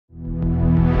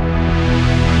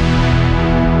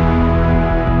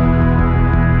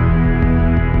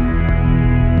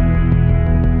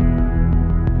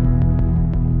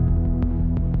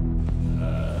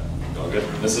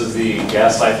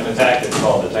Gas Siphon Attack. It's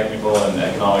called the technical and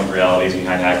economic realities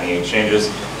behind hacking exchanges.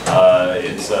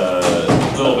 It's a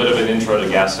little bit of an intro to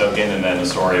gas token and then a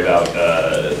story about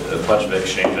a bunch of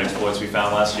exchange exploits we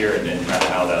found last year and kind of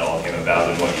how that all came about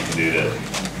and what you can do to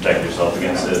protect yourself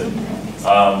against it.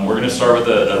 We're going to start with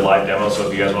a live demo, so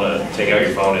if you guys want to take out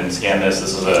your phone and scan this,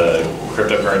 this is a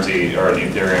cryptocurrency or an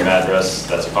Ethereum address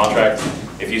that's a contract.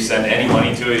 If you send any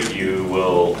money to it, you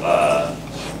will,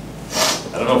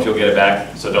 I don't know if you'll get it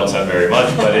back, so don't send very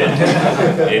much, but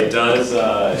it does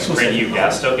print you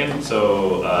gas token.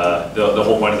 So the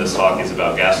whole point of this talk is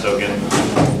about gas token.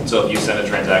 So if you send a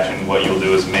transaction, what you'll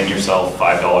do is mint yourself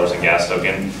 $5 in gas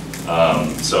token.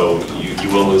 So you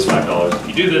will lose $5 if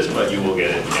you do this, but you will get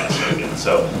it in gas token.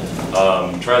 So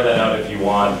try that out if you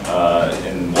want.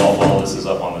 And while this is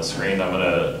up on the screen, I'm going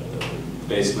to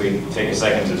basically take a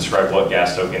second to describe what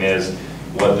gas token is,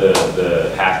 what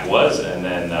the hack was, and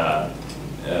then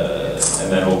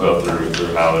we'll go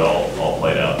through how it all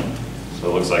played out. So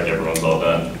it looks like everyone's all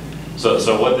done. So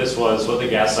what this was, what the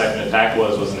Gas Siphon Attack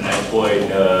was an exploit.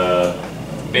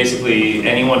 Basically,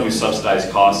 anyone who subsidized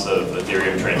costs of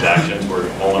Ethereum transactions were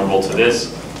vulnerable to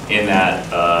this, in that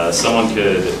someone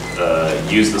could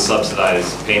use the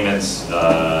subsidized payments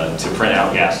to print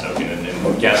out gas token.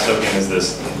 And gas token is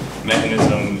this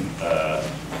mechanism.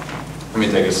 Let me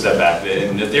take a step back.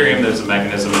 In Ethereum, there's a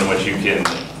mechanism in which you can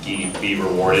be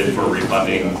rewarded for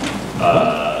refunding,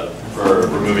 for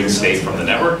removing state from the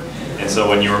network. And so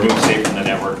when you remove state from the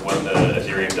network, what the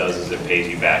Ethereum does is it pays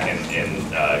you back in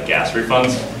gas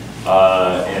refunds.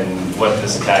 And what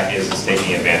this attack is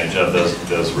taking advantage of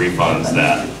those refunds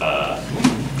that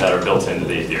are built into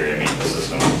the Ethereum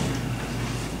ecosystem.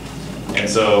 And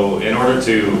so in order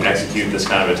to execute this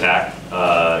kind of attack,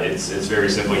 it's very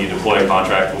simple. You deploy a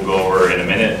contract we'll go over in a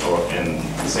minute, or in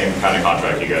the same kind of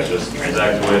contract you guys just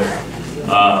transacted with.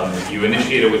 You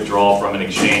initiate a withdrawal from an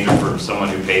exchange or from someone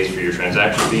who pays for your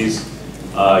transaction fees.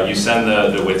 You send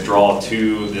the withdrawal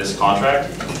to this contract,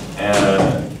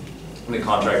 and the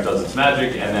contract does its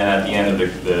magic, and then at the end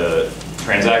of the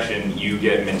transaction, you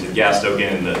get minted gas token,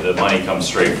 and the money comes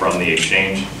straight from the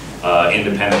exchange,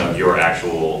 independent of your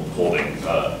actual holding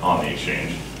on the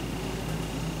exchange.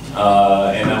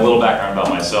 And a little background about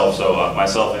myself. So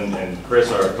myself and Chris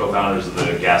are co-founders of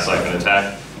the Gas Siphon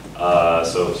Attack.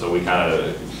 So we kind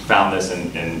of found this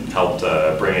and helped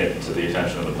bring it to the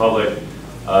attention of the public.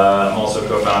 I'm also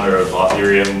co-founder of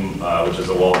Ethereum, which is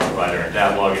a wallet provider and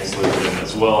dapp logging solution,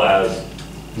 as well as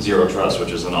Zero Trust,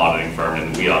 which is an auditing firm,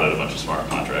 and we audit a bunch of smart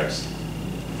contracts.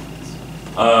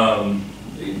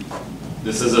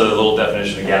 This is a little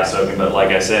definition of gas token, but like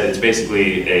I said, it's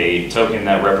basically a token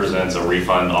that represents a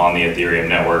refund on the Ethereum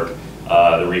network.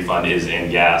 The refund is in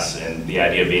gas, and the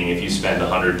idea being if you spend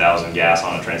 100,000 gas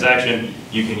on a transaction,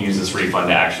 you can use this refund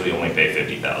to actually only pay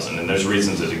 50,000. And there's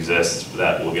reasons it exists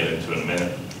that we'll get into in a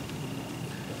minute.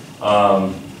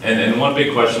 And one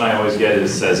big question I always get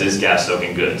is gas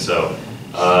token good? So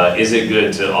is it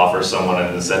good to offer someone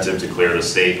an incentive to clear the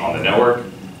state on the network?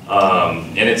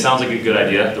 And it sounds like a good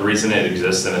idea. The reason it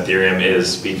exists in Ethereum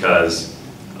is because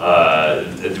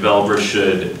developers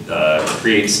should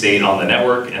create state on the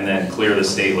network and then clear the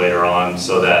state later on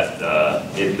so that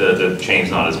the chain's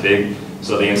not as big.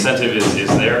 So the incentive is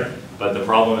there, but the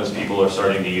problem is people are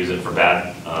starting to use it for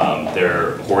bad.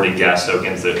 They're hoarding gas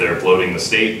tokens, that they're bloating the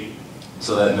state,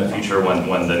 so that in the future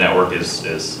when the network is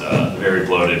very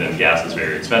bloated and gas is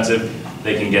very expensive,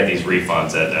 they can get these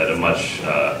refunds at a much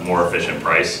more efficient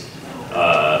price.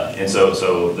 And so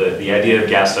the idea of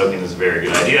gas token is a very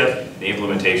good idea. The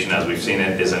implementation, as we've seen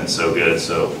it, isn't so good,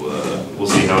 so we'll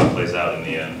see how it plays out in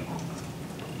the end.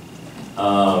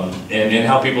 And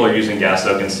how people are using gas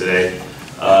tokens today,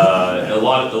 a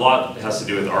lot has to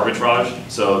do with arbitrage.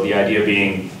 So the idea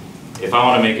being, if I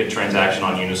want to make a transaction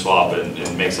on Uniswap and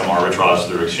make some arbitrage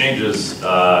through exchanges, and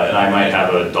I might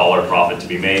have $1 profit to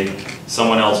be made,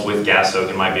 someone else with gas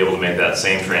token might be able to make that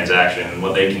same transaction. And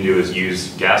what they can do is use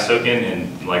gas token,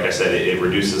 and like I said, it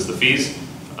reduces the fees.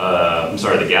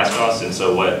 The gas costs, and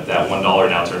so what that $1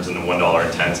 now turns into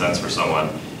 $1.10 for someone.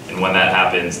 And when that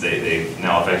happens, they've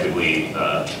now effectively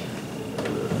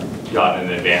gotten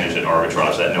an advantage at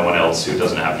arbitrage that no one else who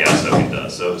doesn't have gas token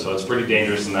does. So it's pretty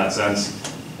dangerous in that sense.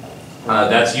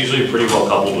 That's usually pretty well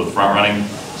coupled with front running.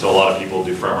 So a lot of people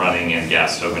do front running and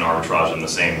gas token arbitrage in the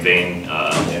same vein,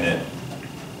 and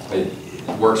it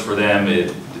works for them.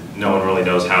 No one really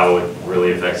knows how it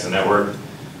really affects the network.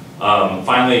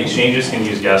 Finally, exchanges can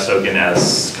use gas token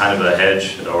as kind of a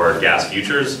hedge or gas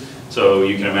futures. So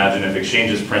you can imagine if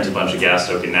exchanges print a bunch of gas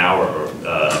token now, or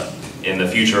in the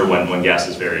future when gas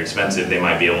is very expensive, they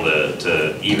might be able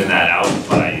to even that out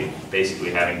by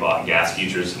basically having bought gas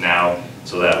futures now,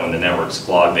 so that when the network's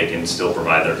clogged, they can still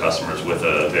provide their customers with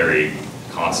a very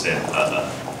constant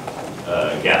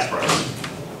gas price.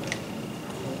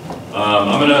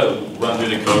 I'm going to run through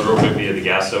the code real quick via the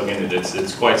gas token.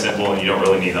 It's quite simple, and you don't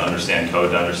really need to understand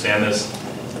code to understand this.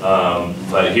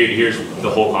 But here's the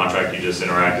whole contract you just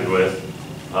interacted with,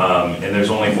 and there's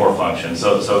only 4 functions.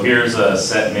 So here's a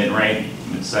set mint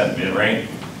rate,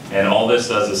 and all this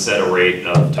does is set a rate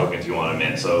of tokens you want to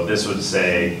mint. So this would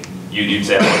say you'd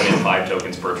say I want to mint 5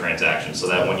 tokens per transaction, so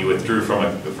that when you withdrew from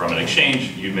an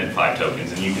exchange, you'd mint 5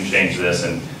 tokens, and you can change this,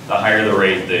 and the higher the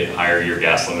rate, the higher your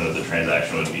gas limit of the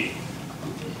transaction would be.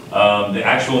 The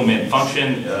actual mint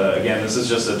function, again, this is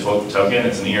just a token.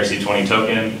 It's an ERC20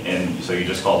 token, and so you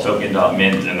just call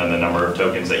token.mint and then the number of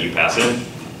tokens that you pass in.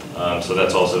 So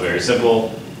that's also very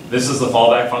simple. This is the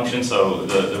fallback function. So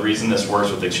the reason this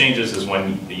works with exchanges is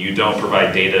when you don't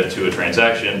provide data to a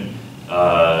transaction,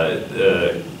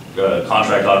 the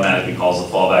contract automatically calls the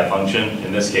fallback function.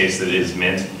 In this case, it is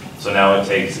mint. So now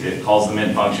it calls the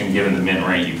mint function given the mint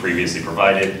rate you previously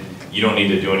provided. You don't need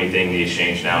to do anything. The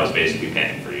exchange now is basically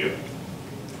paying for you.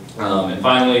 And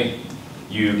finally,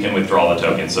 you can withdraw the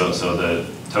tokens. So the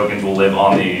tokens will live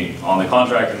on the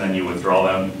contract, and then you withdraw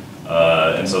them.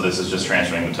 And so this is just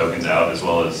transferring the tokens out, as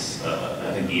well as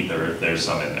I think Ether. There's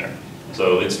some in there.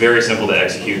 So it's very simple to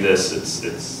execute this.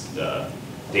 It's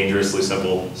dangerously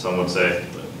simple, some would say,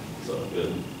 but it's all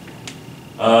good.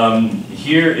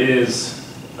 Here is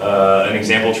an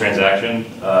example transaction.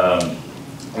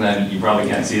 And then you probably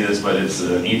can't see this, but it's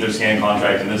an Etherscan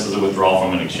contract, and this is a withdrawal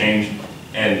from an exchange.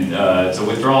 And it's a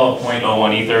withdrawal of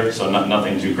 0.01 Ether, so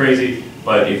nothing too crazy.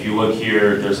 But if you look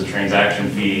here, there's a transaction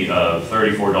fee of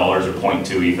 $34 or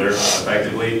 0.2 Ether,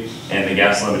 effectively, and the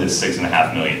gas limit is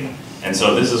 6.5 million. And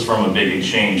so this is from a big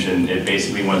exchange, and it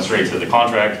basically went straight to the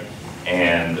contract,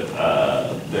 and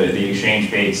the exchange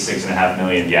paid 6.5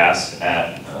 million gas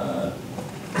at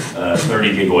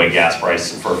 30 gigawatt gas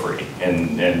price for free.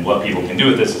 And what people can do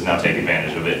with this is now take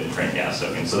advantage of it and print gas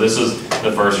tokens. So this is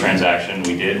the first transaction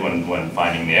we did when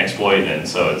finding the exploit, and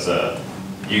so it's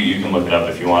you can look it up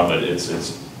if you want, but it's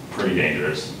pretty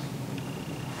dangerous.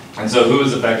 And so who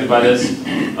is affected by this?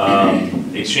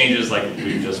 Exchanges like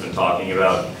we've just been talking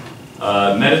about.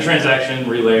 Meta-transaction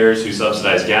relayers who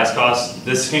subsidize gas costs.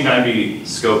 This can kind of be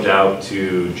scoped out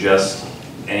to just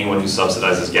anyone who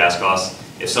subsidizes gas costs.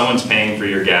 If someone's paying for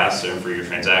your gas or for your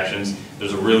transactions,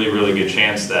 there's a really, really good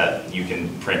chance that you can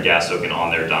print gas token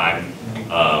on their dime.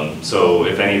 So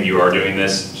if any of you are doing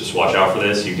this, just watch out for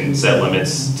this. You can set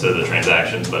limits to the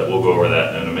transactions, but we'll go over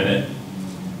that in a minute.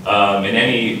 In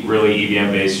any really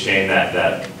EVM-based chain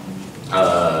that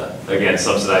again,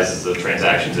 subsidizes the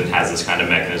transactions and has this kind of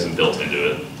mechanism built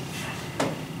into it.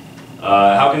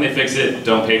 How can they fix it?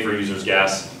 Don't pay for users'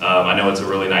 gas. I know it's a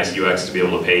really nice UX to be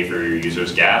able to pay for your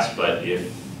users' gas, but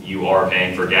if you are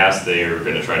paying for gas, they are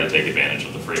going to try to take advantage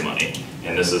of the free money.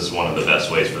 And this is one of the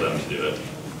best ways for them to do it.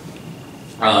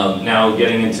 Now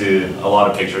getting into a lot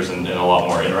of pictures and a lot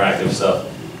more interactive stuff.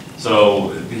 So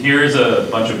here's a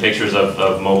bunch of pictures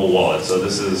of mobile wallets. So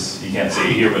this is, you can't see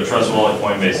it here, but Trust Wallet,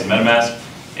 Coinbase, and MetaMask.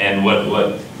 And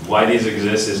why these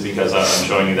exist is because I'm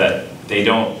showing you that they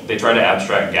try to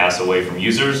abstract gas away from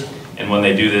users, and when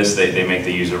they do this, they make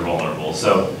the user vulnerable.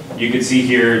 So you can see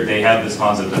here, they have this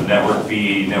concept of network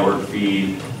fee,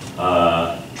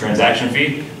 transaction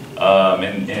fee,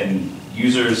 and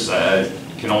users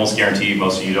can almost guarantee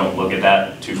most of you don't look at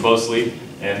that too closely.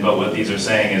 But what these are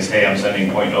saying is, hey, I'm sending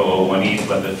 0.001 ETH,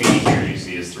 but the fee here you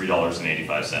see is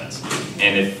 $3.85.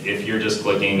 And if you're just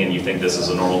clicking and you think this is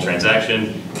a normal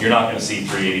transaction, you're not going to see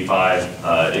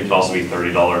 $3.85. It could also be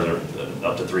 $30 or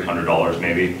up to $300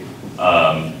 maybe.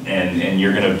 And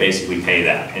you're going to basically pay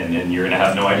that. And you're going to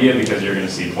have no idea because you're going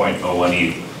to see 0.01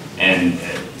 ETH. And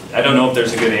I don't know if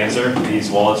there's a good answer. These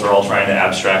wallets are all trying to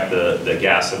abstract the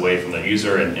gas away from the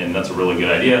user, and that's a really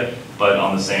good idea. But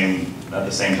at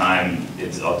the same time,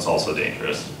 it's also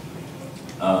dangerous.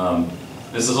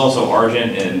 This is also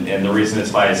Argent, and the reason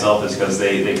it's by itself is because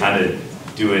they kind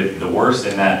of do it the worst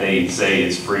in that they say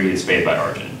it's free, it's paid by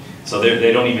Argent. So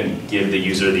they don't even give the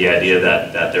user the idea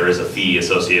that there is a fee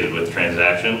associated with the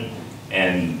transaction,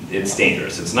 and it's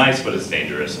dangerous. It's nice, but it's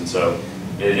dangerous, and so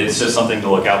it's just something to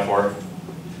look out for.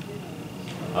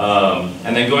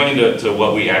 And then going into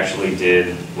what we actually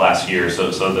did last year,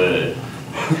 so the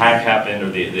hack happened, or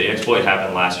the exploit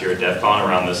happened last year at Devcon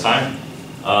around this time,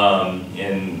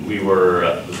 and we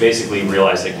were basically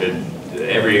realized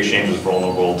every exchange was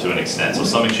vulnerable to an extent. So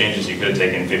some exchanges you could have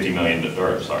taken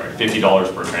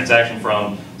 $50 per transaction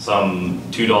from, some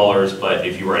 $2, but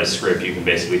if you write a script, you can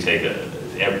basically take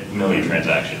every million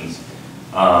transactions.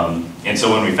 And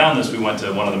so when we found this, we went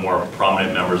to one of the more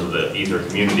prominent members of the Ether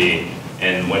community,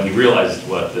 and when he realized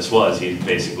what this was, he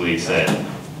basically said,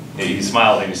 he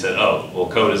smiled and he said, "Oh, well,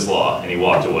 code is law," and he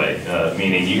walked away,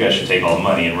 meaning you guys should take all the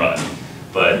money and run.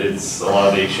 But it's, a lot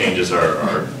of the exchanges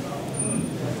are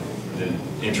in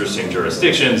interesting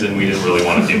jurisdictions, and we didn't really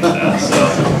want to deal with that.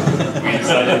 So we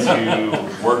decided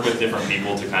to work with different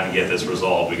people to kind of get this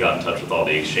resolved. We got in touch with all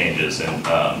the exchanges, and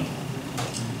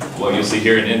what you'll see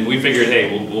here, and we figured,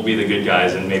 hey, we'll be the good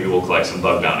guys, and maybe we'll collect some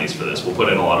bug bounties for this. We'll put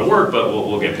in a lot of work, but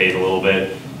we'll get paid a little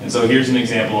bit. And so here's an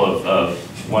example of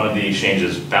one of the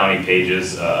exchange's bounty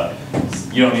pages.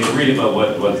 You don't need to read it, but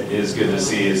what is good to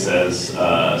see, it says,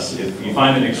 if you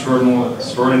find an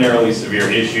extraordinarily severe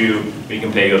issue, we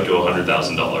can pay you up to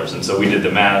 $100,000. And so we did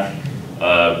the math.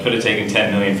 Could have taken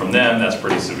 10 million from them. That's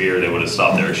pretty severe. They would have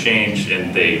stopped their exchange,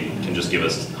 and they can just give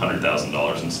us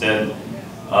 $100,000 instead.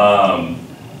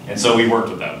 And so we worked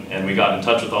with them, and we got in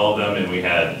touch with all of them, and we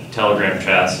had Telegram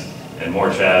chats, and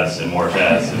more chats, and more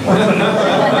chats, and more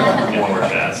chats, and more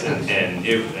chats, and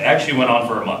it actually went on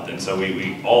for a month. And so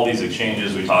we all these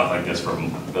exchanges, we talked like this for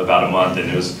about a month, and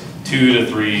it was 2 to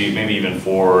 3, maybe even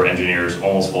 4 engineers,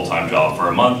 almost full-time job for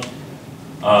a month.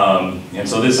 And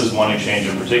so this is one exchange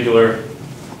in particular,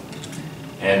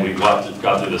 and we got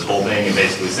through this whole thing and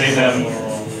basically saved them,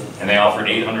 and they offered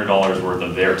 $800 worth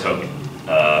of their token.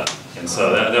 And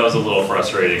so that was a little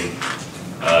frustrating.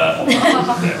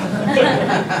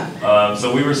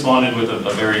 So we responded with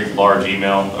a very large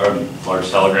email, or large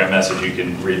Telegram message you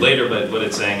can read later, but what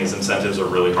it's saying is incentives are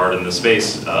really hard in this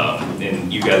space,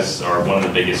 and you guys are one of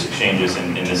the biggest exchanges,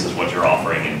 and this is what you're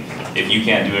offering, and if you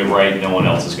can't do it right, no one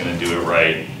else is going to do it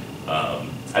right.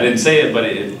 I didn't say it, but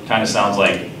it kind of sounds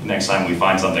like next time we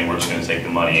find something, we're just going to take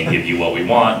the money and give you what we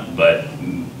want, but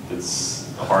it's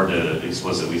hard to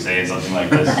explicitly say something like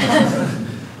this.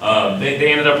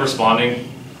 They ended up responding,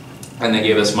 and they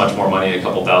gave us much more money, a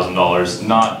couple $1,000s,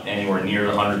 not anywhere near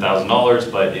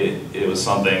 $100,000, but it was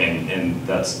something, and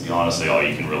that's honestly all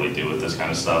you can really do with this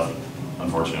kind of stuff,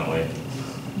 unfortunately.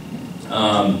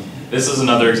 This is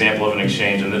another example of an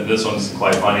exchange, and this one's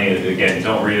quite funny. Again,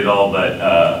 don't read it all, but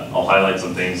I'll highlight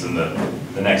some things in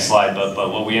the next slide. But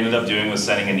what we ended up doing was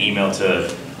sending an email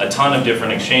to a ton of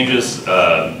different exchanges.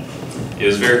 It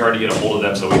was very hard to get a hold of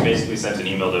them, so we basically sent an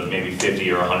email to maybe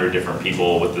 50 or 100 different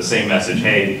people with the same message.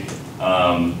 Hey,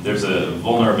 there's a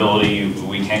vulnerability,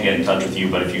 we can't get in touch with you,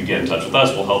 but if you get in touch with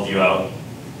us, we'll help you out.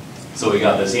 So we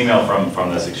got this email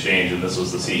from this exchange, and this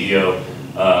was the CEO,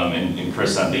 and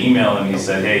Chris sent the email, and he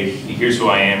said, hey, here's who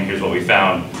I am, here's what we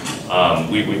found,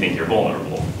 we think you're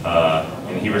vulnerable.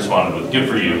 And he responded with, good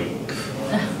for you.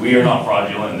 We are not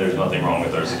fraudulent, there's nothing wrong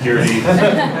with our security,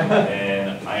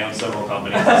 and I own several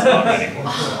companies, it's not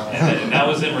anymore. And that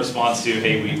was in response to,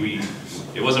 hey,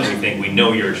 it wasn't we think, we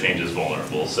know your exchange is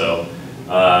vulnerable. So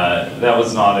that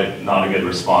was not a good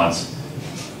response.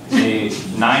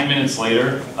 9 minutes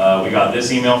later, we got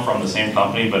this email from the same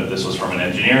company, but this was from an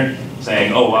engineer,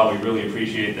 saying, oh wow, we really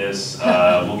appreciate this,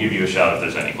 we'll give you a shout if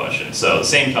there's any questions. So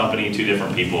same company, 2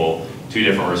 different people, 2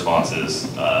 different responses.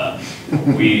 I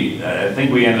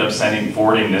think we ended up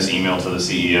forwarding this email to the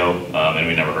CEO, and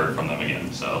we never heard from them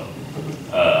again. So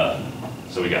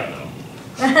we got them.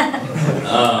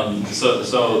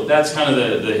 So that's kind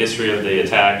of the history of the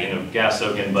attack in gas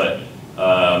token, but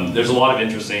there's a lot of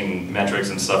interesting metrics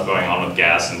and stuff going on with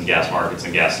gas and gas markets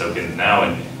and gas tokens now,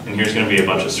 and here's going to be a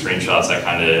bunch of screenshots that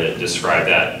kind of describe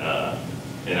that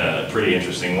in a pretty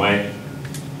interesting way.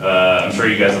 I'm sure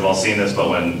you guys have all seen this, but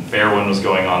when Fairwind was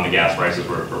going on, the gas prices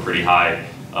were pretty high.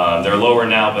 They're lower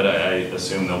now, but I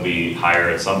assume they'll be higher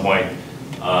at some point.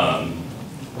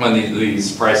 When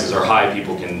these prices are high,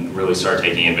 people can really start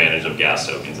taking advantage of gas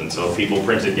tokens. And so if people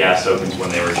printed gas tokens when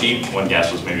they were cheap, when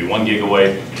gas was maybe 1 gig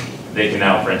away, they can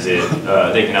now print it,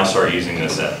 they can now start using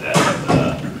this at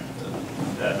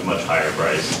a much higher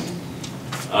price.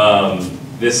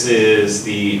 This is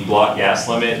the block gas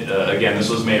limit. Again, this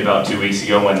was made about 2 weeks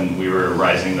ago when we were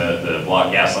rising the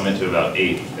block gas limit to about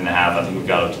 8.5. I think we've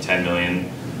got up to 10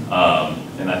 million.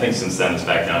 And I think since then it's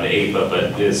back down to 8,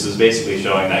 but this is basically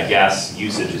showing that gas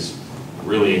usage is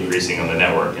really increasing on the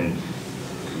network. And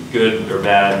good or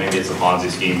bad, maybe it's a Ponzi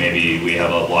scheme, maybe we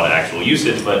have a lot of actual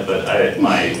usage, but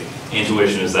my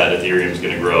intuition is that Ethereum is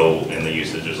going to grow and the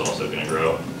usage is also going to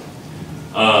grow.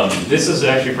 This is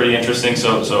actually pretty interesting.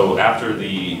 So after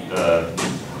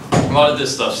a lot of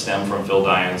this stuff stemmed from Phil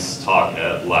Dian's talk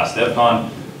at last Devcon.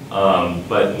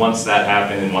 But once that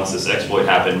happened and once this exploit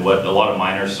happened, what a lot of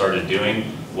miners started doing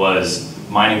was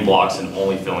mining blocks and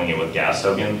only filling it with gas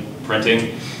token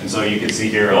printing. And so you can see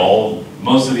here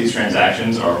most of these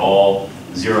transactions are all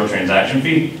zero transaction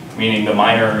fee, meaning the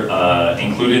miner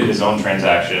included his own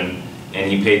transaction and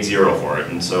he paid zero for it.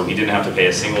 And so he didn't have to pay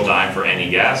a single dime for any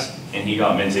gas, and he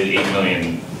got minted 8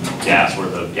 million gas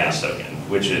worth of gas token,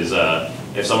 which is,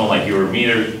 if someone like you or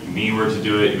me were to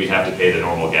do it, we'd have to pay the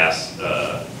normal gas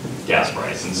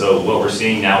price. And so what we're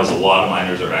seeing now is a lot of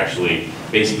miners are actually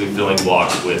basically filling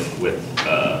blocks with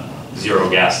zero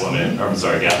gas limit, or I'm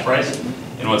sorry, gas price.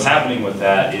 And what's happening with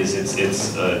that is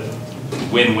it's a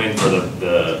win-win for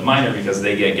the miner because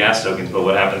they get gas tokens, but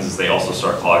what happens is they also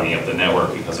start clogging up the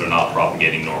network because they're not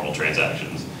propagating normal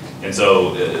transactions. And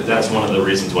so that's one of the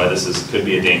reasons why this could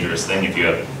be a dangerous thing. If you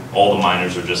have all the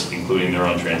miners are just including their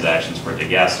own transactions for a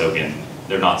gas token,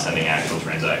 they're not sending actual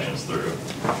transactions through.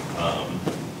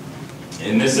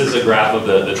 And this is a graph of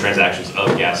the transactions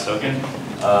of gas token.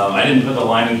 I didn't put the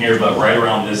line in here, but right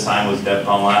around this time was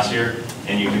Devcon last year,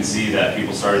 and you can see that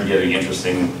people started getting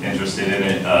interested in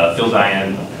it. Phil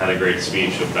Diane had a great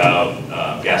speech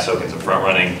about gas tokens and front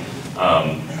running.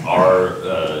 Our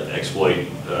exploit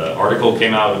article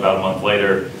came out about a month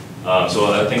later,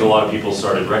 so I think a lot of people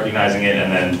started recognizing it,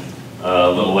 and then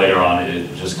a little later on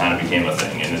it just kind of became a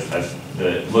thing, and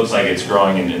it looks like it's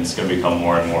growing and it's going to become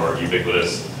more and more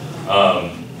ubiquitous.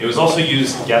 It was also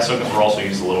used, gas tokens were also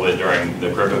used a little bit during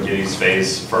the CryptoKitties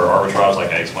phase for arbitrage,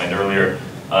 like I explained earlier.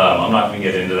 I'm not going to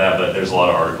get into that, but there's a lot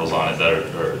of articles on it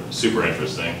that are super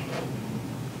interesting.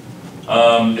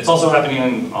 It's also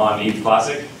happening on ETH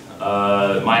Classic.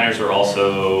 Miners are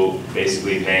also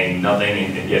basically paying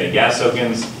nothing and getting gas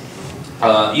tokens.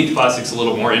 ETH Classic's a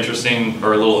little more interesting,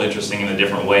 or a little interesting in a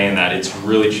different way in that it's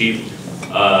really cheap.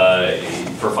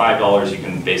 For $5 you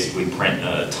can basically print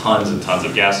tons and tons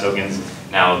of gas tokens.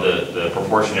 Now the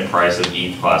proportionate price of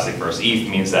ETH Classic versus ETH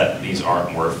means that these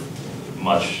aren't worth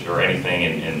much or anything,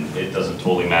 and it doesn't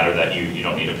totally matter that you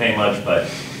don't need to pay much, but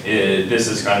this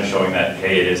is kind of showing that,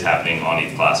 hey, it is happening on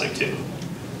ETH Classic too.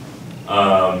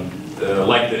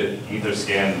 Like the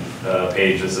Etherscan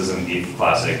page, this is an ETH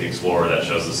Classic Explorer that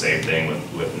shows the same thing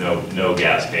with no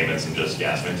gas payments and just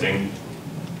gas minting.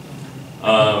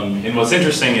 And what's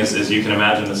interesting is you can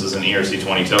imagine this is an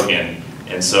ERC20 token,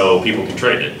 and so people can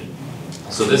trade it.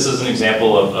 So this is an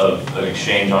example of an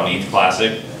exchange on ETH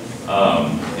Classic,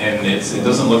 and it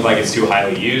doesn't look like it's too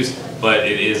highly used, but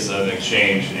it is an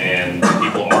exchange, and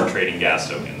people are trading gas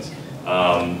tokens.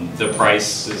 The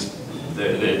price is,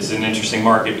 it's an interesting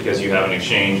market because you have an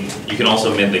exchange. You can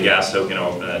also mint the gas token,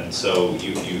 and so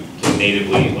you can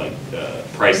natively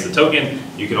price the token.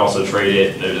 You can also trade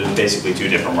it. There's basically two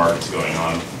different markets going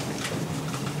on.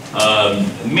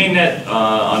 Mainnet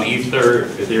on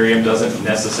Ethereum doesn't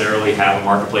necessarily have a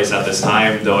marketplace at this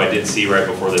time, though I did see right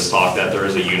before this talk that there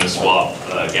is a Uniswap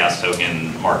gas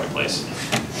token marketplace.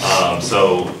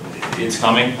 So it's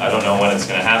coming. I don't know when it's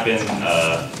going to happen.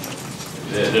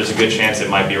 There's a good chance it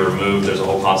might be removed. There's a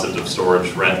whole concept of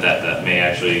storage rent that may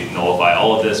actually nullify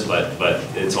all of this, but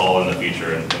it's all in the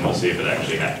future, and we'll see if it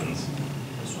actually happens.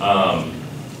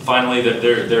 Finally,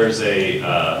 there's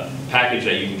a package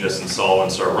that you can just install and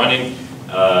start running.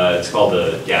 It's called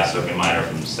the Gas Token Miner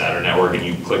from Statter Network, and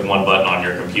you click one button on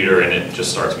your computer and it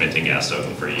just starts minting gas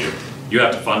token for you. You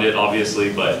have to fund it,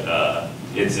 obviously, but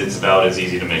it's about as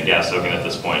easy to mint gas token at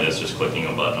this point as just clicking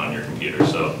a button on your computer.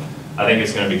 So I think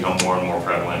it's going to become more and more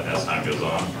prevalent as time goes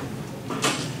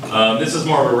on. This is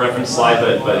more of a reference slide,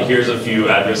 but here's a few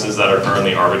addresses that are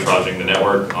currently arbitraging the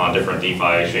network on different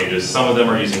DeFi exchanges. Some of them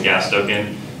are using gas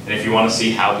token, and if you want to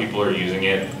see how people are using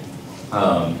it,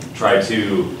 try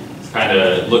to kind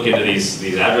of look into these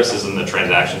addresses and the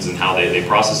transactions and how they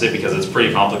process it, because it's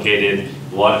pretty complicated.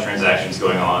 A lot of transactions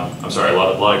going on. I'm sorry, a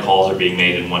lot of calls are being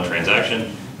made in one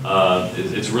transaction.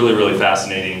 It's really, really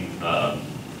fascinating,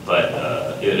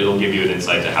 but it'll give you an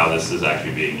insight to how this is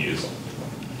actually being used.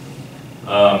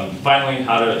 Finally,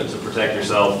 how to protect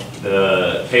yourself.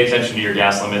 Pay attention to your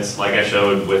gas limits. Like I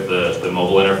showed with the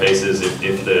mobile interfaces,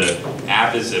 if the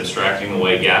app is abstracting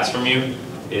away gas from you,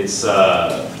 it's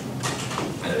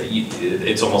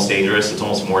almost dangerous. It's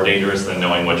almost more dangerous than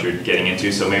knowing what you're getting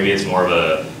into. So maybe it's more of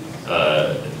a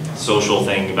social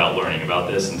thing about learning about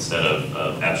this instead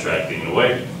of abstracting it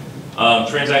away.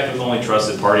 Transact with only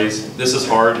trusted parties. This is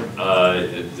hard.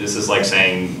 This is like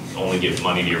saying only give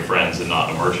money to your friends and not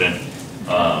a merchant.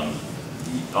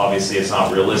 Obviously, it's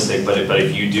not realistic, but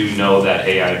if you do know that,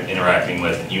 hey, I'm interacting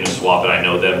with Uniswap and I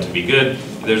know them to be good,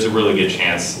 there's a really good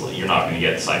chance you're not going to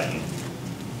get siphoned.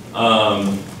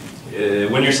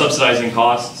 When you're subsidizing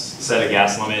costs, set a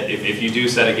gas limit. If you do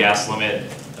set a gas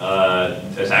limit,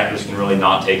 attackers can really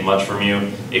not take much from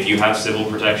you. If you have civil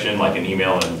protection, like an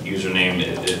email and username,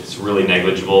 it's really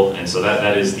negligible, and so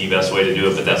that is the best way to do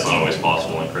it, but that's not always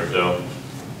possible in crypto.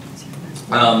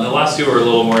 The last two are a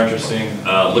little more interesting.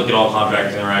 Look at all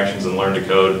contract interactions and learn to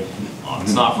code.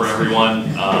 It's not for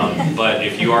everyone, but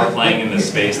if you are playing in this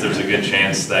space, there's a good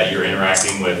chance that you're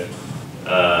interacting with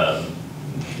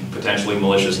potentially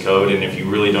malicious code, and if you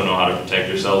really don't know how to protect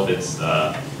yourself, it's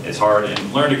hard.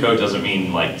 And learn to code doesn't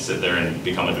mean like sit there and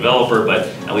become a developer, but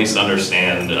at least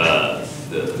understand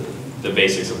the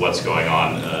basics of what's going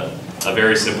on. A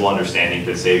very simple understanding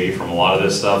could save you from a lot of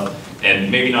this stuff.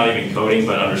 And maybe not even coding,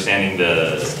 but understanding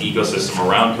the ecosystem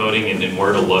around coding and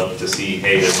where to look to see,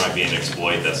 hey, there might be an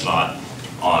exploit that's not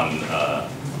on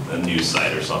a news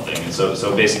site or something. And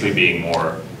so basically being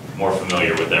more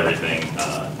familiar with everything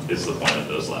is the point of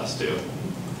those last two.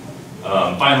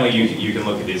 Finally, you can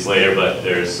look at these later, but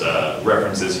there's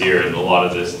references here, and a lot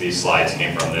of these slides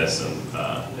came from this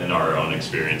and our own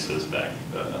experiences back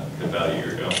about a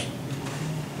year ago.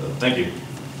 So, thank you.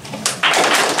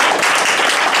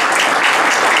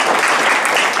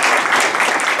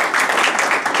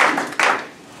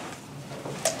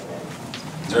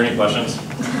 Is there any questions? I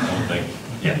don't think.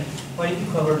 Yeah. Why did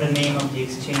you cover the name of the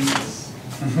exchanges?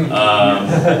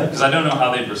 Because I don't know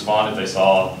how they'd respond if they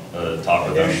saw the talk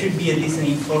with them. There should be at least an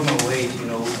informal way to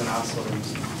know who's an asshole.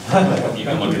 You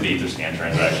can look at the Etherscan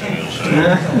transaction and it'll show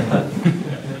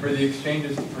you. For the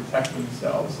exchanges to protect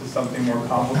themselves, is something more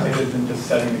complicated than just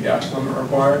setting the gas limit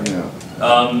required? Yeah.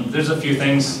 There's a few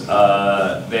things. They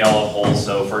all have holes.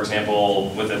 So for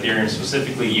example, with Ethereum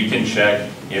specifically, you can check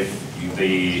if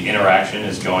the interaction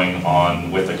is going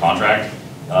on with the contract.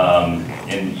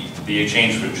 And the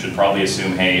exchange should probably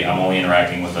assume, hey, I'm only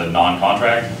interacting with a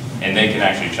non-contract, and they can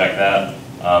actually check that.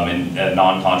 And a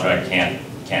non-contract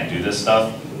can't do this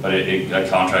stuff, but a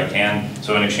contract can.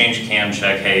 So an exchange can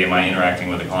check, hey, am I interacting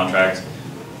with a contract?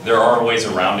 There are ways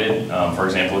around it. For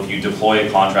example, if you deploy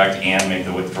a contract and make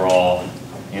the withdrawal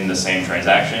in the same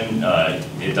transaction,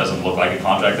 it doesn't look like a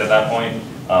contract at that point,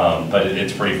 but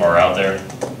it's pretty far out there.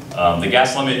 The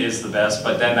gas limit is the best,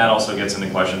 but then that also gets into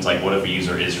questions like, what if a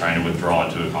user is trying to withdraw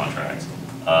into a contract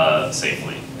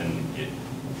safely? And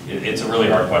it's a really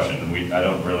hard question, and I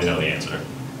don't really know the answer.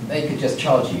 They could just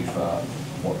charge you for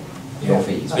what, your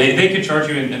fees. They could charge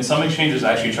you, and some exchanges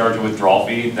actually charge a withdrawal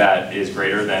fee that is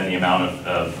greater than the amount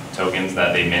of tokens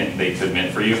that they could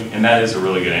mint for you, and that is a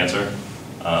really good answer.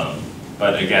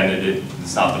 But again,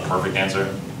 it's not the perfect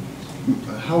answer.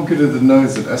 How good are the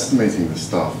nodes at estimating this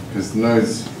stuff? Because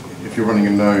nodes, if you're running a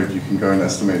node, you can go and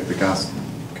estimate the gas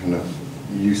kind of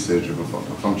usage of a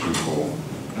function call.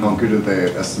 How good are they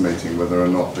at estimating whether or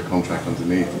not the contract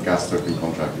underneath, the gas token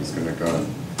contract, is going to go and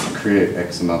create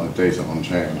X amount of data on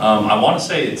chain? I want to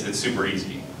say it's super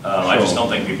easy. Sure. I just don't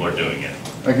think people are doing it.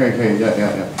 Okay,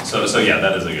 yeah. So yeah,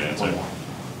 that is a good answer.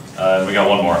 We got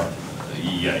one more.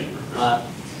 Yeah.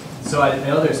 So I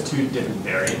know there's two different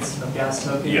variants of gas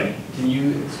token. Yeah. Can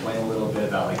you explain a little bit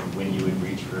about like when you would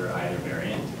reach for either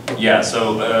variant? Yeah.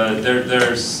 So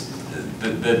there's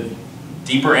the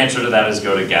deeper answer to that is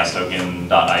go to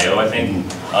gastoken.io, I think.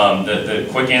 The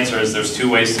quick answer is there's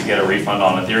two ways to get a refund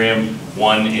on Ethereum.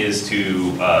 One is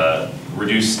to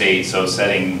reduce state, so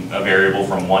setting a variable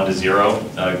from 1 to 0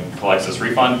 collects this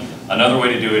refund. Another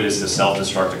way to do it is to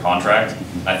self-destruct a contract.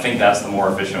 I think that's the more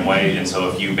efficient way, and so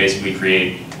if you basically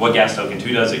create, what Gas Token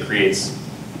 2 does, it creates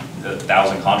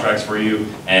 1,000 contracts for you,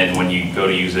 and when you go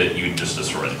to use it, you just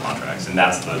destroy the contracts, and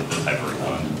that's the type of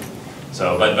refund.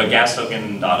 So, but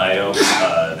gastoken.io,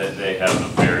 they have a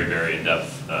very, very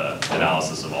in-depth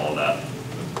analysis of all of that.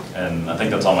 And I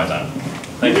think that's all my time.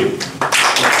 Thank you.